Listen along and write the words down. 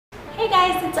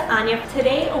guys, it's Anya.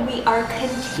 Today we are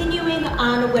continuing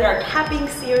on with our tapping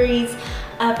series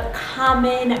of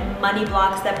common money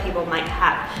blocks that people might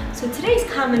have. So today's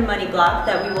common money block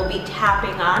that we will be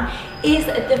tapping on is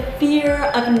the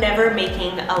fear of never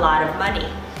making a lot of money.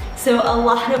 So a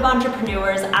lot of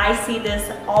entrepreneurs, I see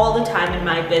this all the time in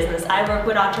my business. I work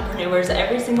with entrepreneurs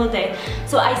every single day,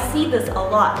 so I see this a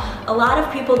lot. A lot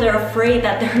of people, they're afraid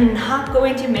that they're not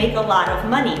going to make a lot of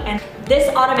money, and this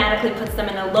automatically puts them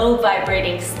in a low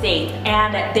vibrating state,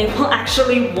 and they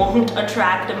won't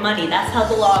attract money. That's how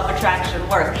the law of attraction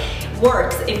works.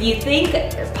 If you think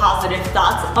positive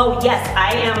thoughts, oh yes,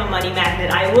 I am a money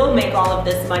magnet, I will make all of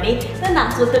this money, then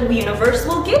that's what the universe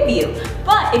will give you.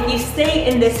 But if you stay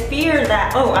in this fear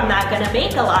that, oh, I'm not gonna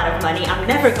make a lot of money, I'm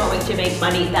never going to make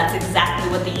money, that's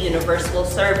exactly what the universe will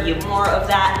serve you. More of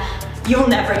that, you'll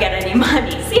never get any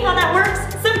money. See how that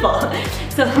works? Simple.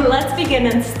 So let's begin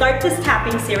and start this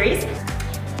tapping series.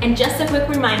 And just a quick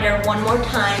reminder, one more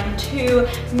time, to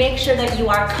make sure that you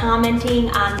are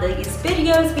commenting on these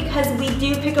videos, because we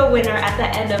do pick a winner at the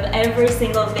end of every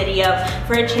single video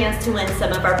for a chance to win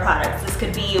some of our products. This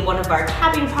could be one of our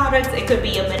tapping products, it could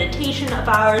be a meditation of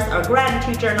ours, our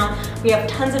gratitude journal. We have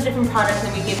tons of different products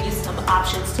and we give you some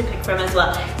options to pick from as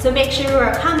well. So make sure you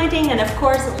are commenting and of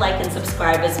course like and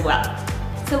subscribe as well.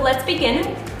 So let's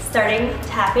begin, starting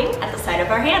tapping at the side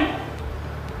of our hand.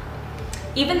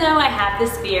 Even though I have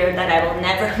this fear that I will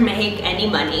never make any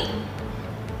money,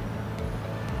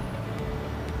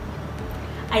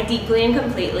 I deeply and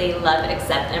completely love,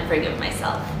 accept, and forgive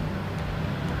myself.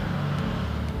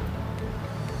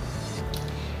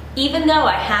 Even though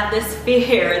I have this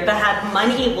fear that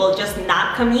money will just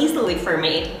not come easily for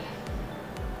me,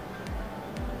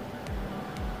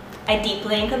 I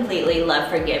deeply and completely love,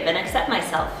 forgive, and accept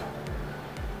myself.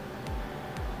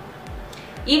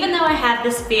 Even though I have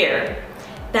this fear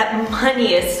that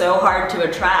money is so hard to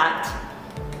attract,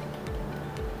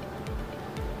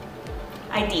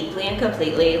 I deeply and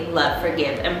completely love,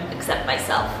 forgive, and accept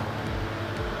myself.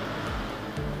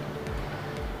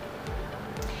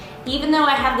 Even though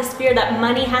I have this fear that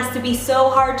money has to be so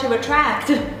hard to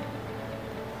attract,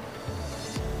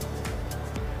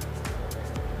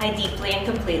 I deeply and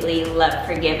completely love,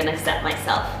 forgive, and accept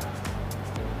myself.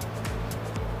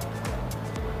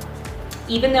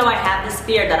 Even though I have this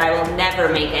fear that I will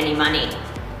never make any money,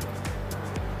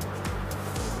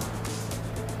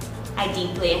 I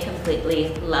deeply and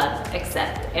completely love,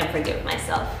 accept, and forgive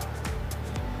myself.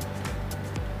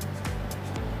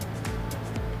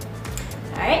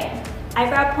 All right,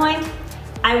 eyebrow point.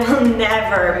 I will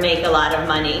never make a lot of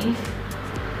money.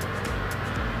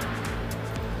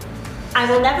 I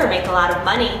will never make a lot of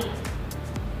money.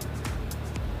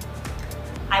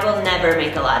 I will never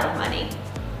make a lot of money.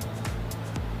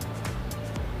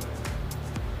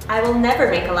 I will never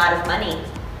make a lot of money.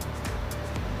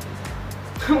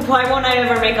 Why won't I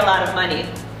ever make a lot of money?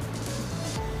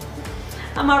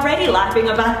 I'm already laughing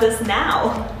about this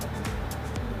now.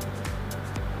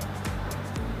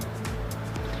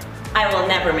 I will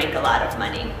never make a lot of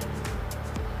money.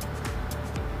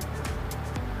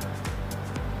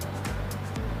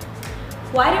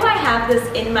 Why do I have this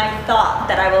in my thought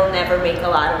that I will never make a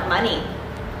lot of money?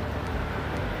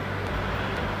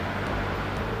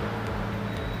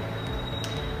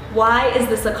 Why is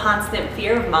this a constant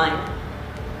fear of mine?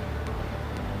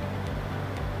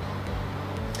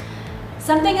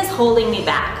 Something is holding me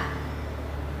back,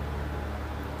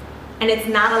 and it's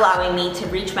not allowing me to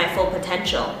reach my full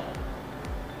potential.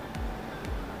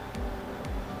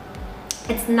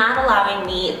 It's not allowing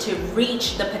me to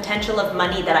reach the potential of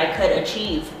money that I could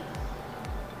achieve.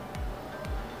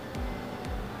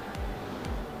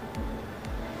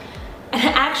 And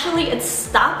actually, it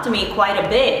stopped me quite a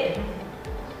bit.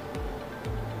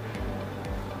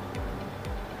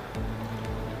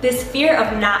 This fear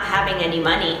of not having any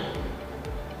money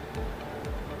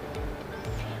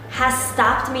has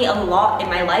stopped me a lot in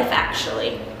my life,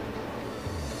 actually.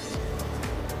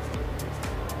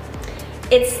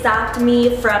 It stopped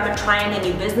me from trying a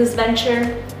new business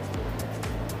venture.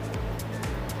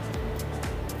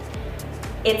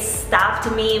 It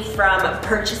stopped me from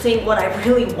purchasing what I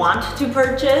really want to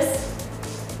purchase.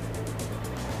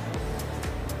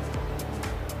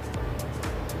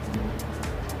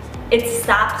 It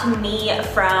stopped me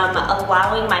from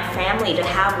allowing my family to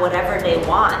have whatever they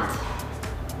want.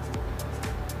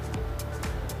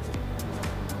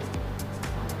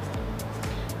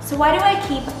 So why do I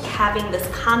keep having this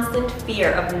constant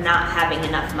fear of not having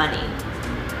enough money?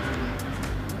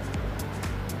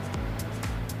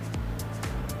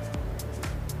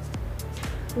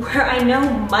 Where I know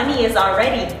money is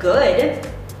already good,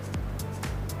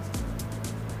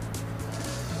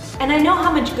 And I know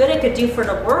how much good it could do for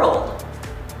the world.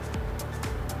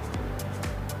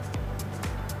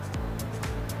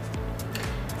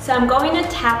 So I'm going to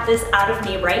tap this out of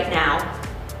me right now.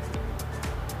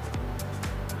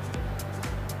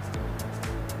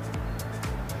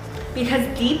 Because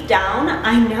deep down,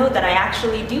 I know that I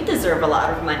actually do deserve a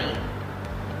lot of money.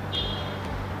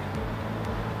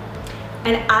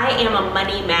 And I am a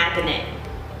money magnet.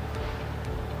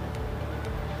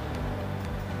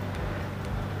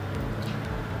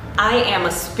 I am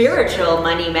a spiritual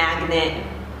money magnet.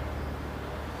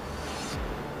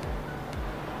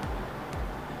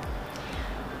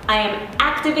 I am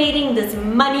activating this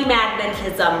money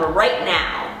magnetism right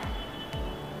now.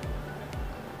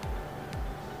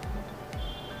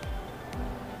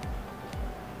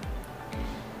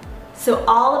 So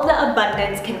all of the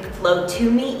abundance can flow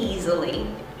to me easily.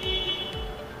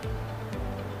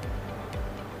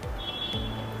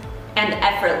 And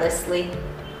effortlessly.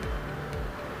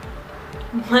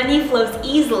 Money flows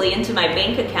easily into my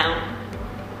bank account.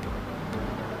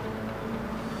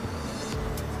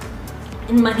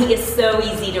 And money is so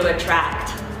easy to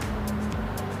attract.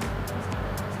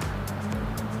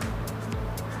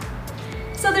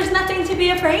 So there's nothing to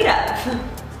be afraid of.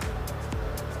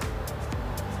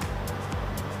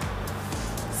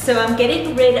 So I'm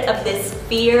getting rid of this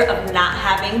fear of not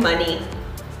having money.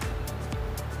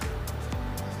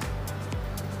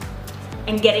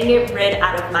 And getting it rid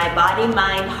out of my body,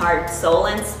 mind, heart, soul,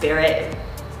 and spirit.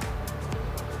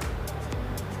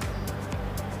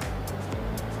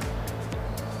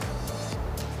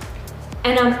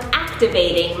 And I'm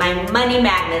activating my money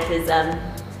magnetism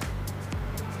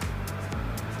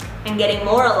and getting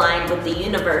more aligned with the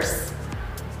universe.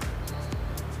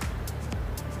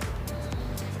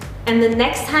 And the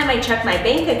next time I check my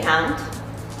bank account,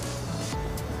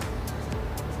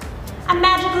 I'm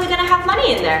magically gonna have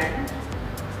money in there.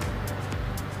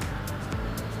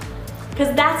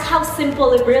 Because that's how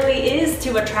simple it really is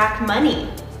to attract money.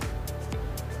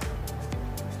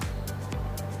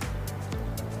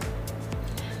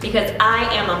 Because I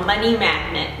am a money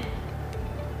magnet.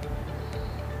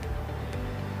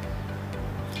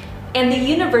 And the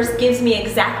universe gives me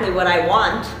exactly what I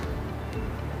want,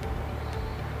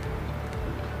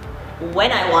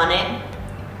 when I want it,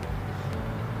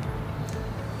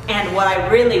 and what I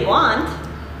really want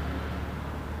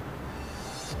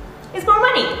is more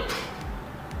money.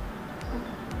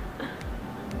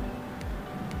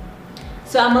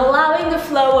 So I'm allowing the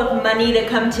flow of money to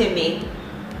come to me.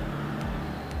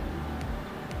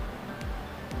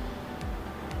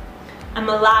 I'm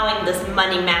allowing this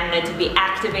money magnet to be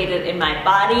activated in my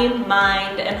body,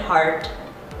 mind, and heart.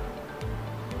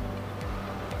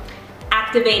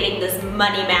 Activating this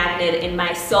money magnet in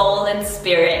my soul and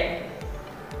spirit.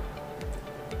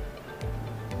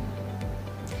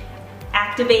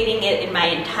 Activating it in my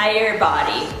entire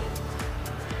body.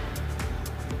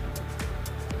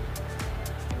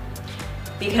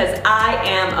 Because I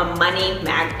am a money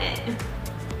magnet.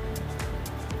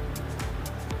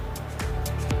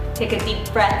 Take a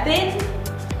deep breath in.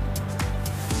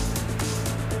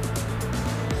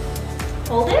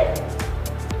 Hold it.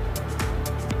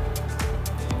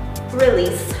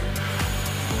 Release.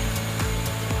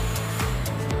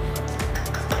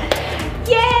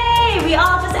 Yay! We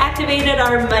all just activated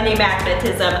our money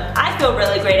magnetism. I feel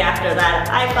really great after that.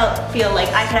 I feel like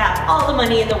I could have all the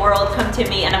money in the world come to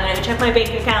me, and I'm gonna check my bank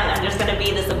account and there's gonna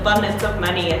be this abundance of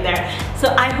money in there.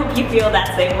 So I hope you feel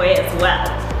that same way as well.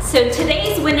 So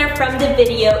today's winner from the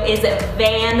video is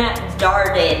Van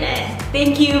Darden.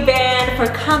 Thank you, Van, for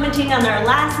commenting on our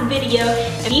last video.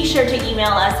 And be sure to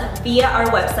email us via our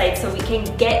website so we can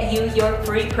get you your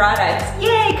free products.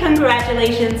 Yay,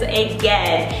 congratulations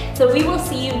again. So we will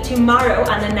see you tomorrow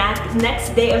on the next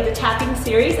day of the tapping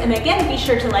series. And again, be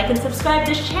sure to like and subscribe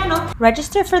this channel.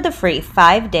 Register for the free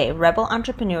 5-day Rebel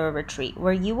Entrepreneur Retreat,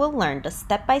 where you will learn the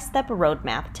step-by-step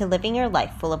roadmap to living your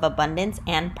life full of abundance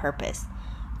and purpose.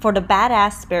 For the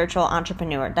badass spiritual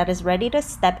entrepreneur that is ready to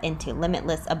step into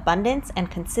limitless abundance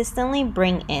and consistently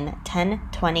bring in 10,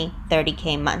 20,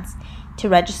 30K months. To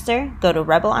register, go to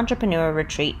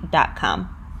rebelentrepreneurretreat.com.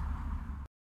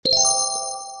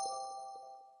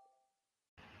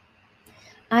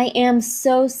 I am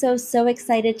so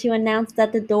excited to announce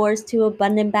that the doors to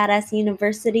Abundant Badass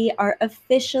University are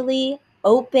officially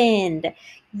opened.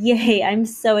 Yay, I'm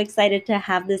so excited to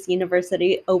have this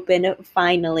university open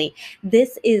finally.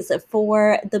 This is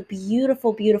for the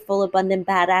beautiful, beautiful, abundant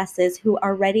badasses who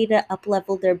are ready to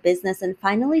up-level their business and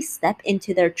finally step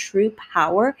into their true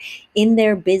power in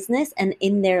their business and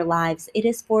in their lives. It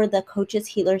is for the coaches,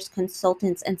 healers,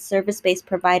 consultants, and service-based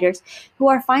providers who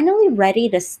are finally ready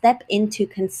to step into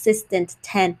consistent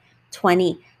 10,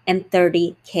 20, and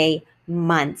 30K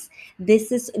months.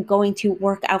 This is going to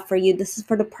work out for you. This is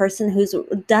for the person who's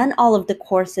done all of the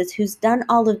courses, who's done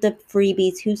all of the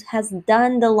freebies, who has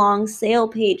done the long sale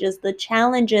pages, the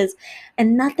challenges,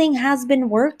 and nothing has been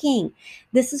working.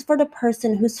 This is for the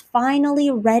person who's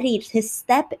finally ready to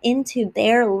step into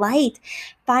their light,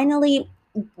 finally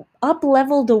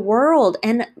up-level the world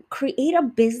and create a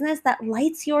business that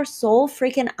lights your soul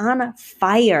freaking on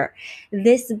fire.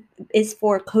 This is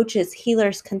for coaches,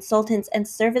 healers, consultants, and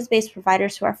service-based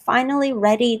providers who are finally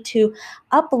ready to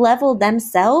up-level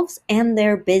themselves and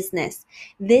their business.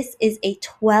 This is a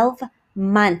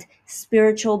 12-month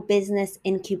spiritual business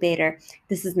incubator.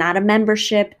 This is not a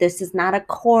membership. This is not a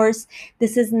course.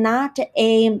 This is not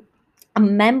a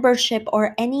membership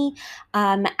or any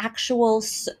actual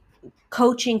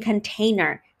coaching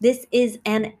container. This is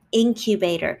an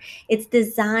incubator. It's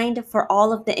designed for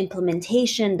all of the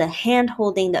implementation, the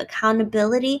hand-holding, the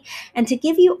accountability, and to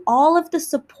give you all of the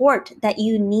support that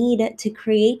you need to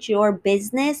create your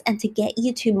business and to get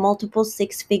you to multiple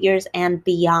six figures and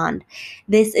beyond.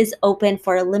 This is open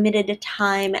for a limited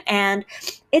time, and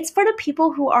it's for the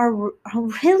people who are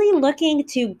really looking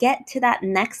to get to that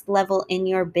next level in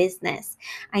your business.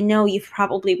 I know you've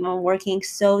probably been working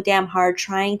so damn hard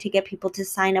trying to get people to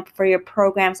sign up for your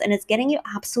programs, and it's getting you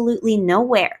absolutely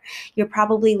nowhere. You're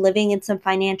probably living in some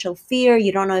financial fear.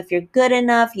 You don't know if you're good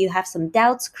enough. You have some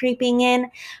doubts creeping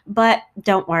in, but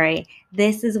don't worry.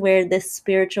 This is where this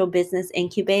spiritual business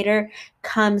incubator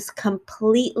comes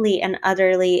completely and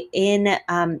utterly in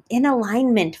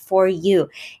alignment for you.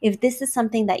 If this is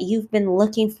something that you've been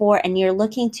looking for and you're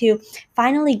looking to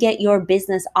finally get your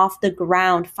business off the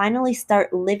ground, finally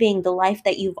start living the life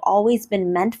that you've always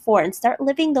been meant for, and start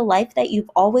living the life that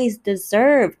you've always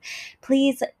deserved,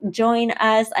 please join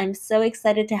us. I'm so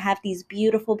excited to have these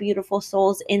beautiful, beautiful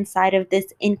souls inside of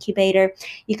this incubator.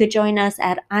 You could join us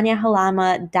at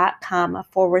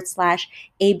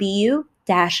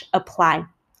anyahalama.com/ABU-apply.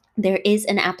 There is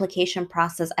an application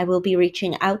process. I will be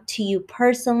reaching out to you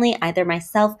personally, either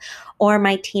myself or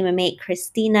my teammate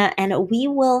Christina, and we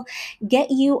will get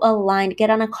you aligned,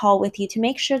 get on a call with you to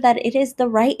make sure that it is the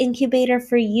right incubator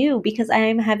for you, because I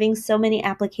am having so many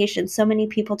applications, so many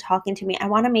people talking to me. I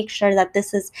want to make sure that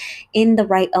this is in the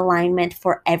right alignment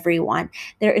for everyone.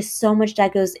 There is so much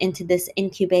that goes into this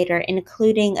incubator,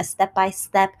 including a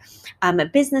step-by-step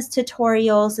business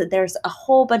tutorials. There's a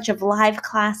whole bunch of live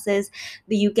classes.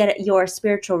 You get your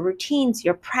spiritual routines,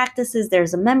 your practices.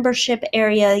 There's a membership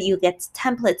area. You get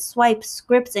templates, swipes,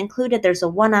 scripts included. There's a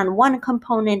one-on-one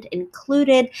component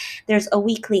included. There's a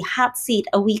weekly hot seat,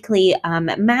 a weekly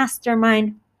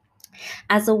mastermind,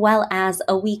 as well as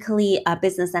a weekly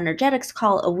business energetics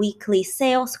call, a weekly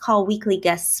sales call, weekly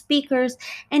guest speakers,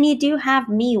 and you do have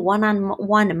me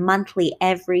one-on-one monthly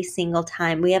every single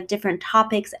time. We have different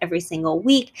topics every single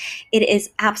week. It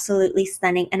is absolutely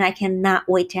stunning, and I cannot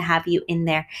wait to have you in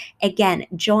there. Again,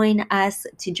 join us.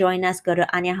 To join us, go to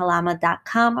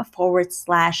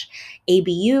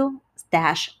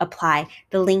anyahalama.com/ABU-apply.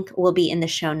 The link will be in the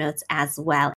show notes as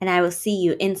well. And I will see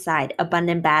you inside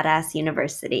Abundant Badass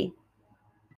University.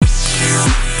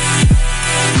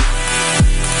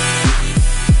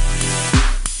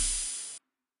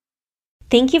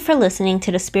 Thank you for listening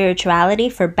to the Spirituality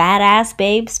for Badass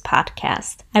Babes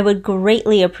podcast. I would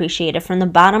greatly appreciate it from the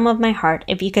bottom of my heart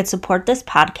if you could support this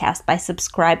podcast by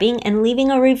subscribing and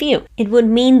leaving a review. It would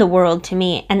mean the world to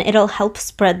me, and it'll help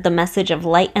spread the message of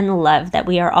light and love that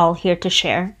we are all here to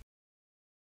share.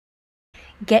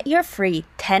 Get your free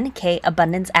 10K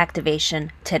abundance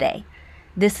activation today.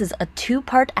 This is a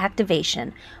 2-part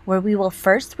activation where we will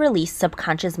first release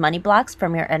subconscious money blocks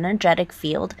from your energetic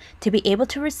field to be able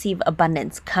to receive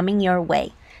abundance coming your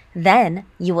way. Then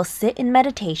you will sit in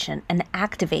meditation and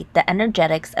activate the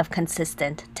energetics of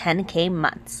consistent 10K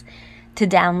months. To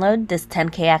download this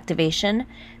 10K activation,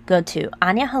 go to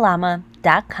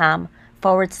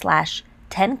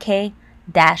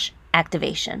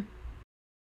anyahalama.com/10K-activation.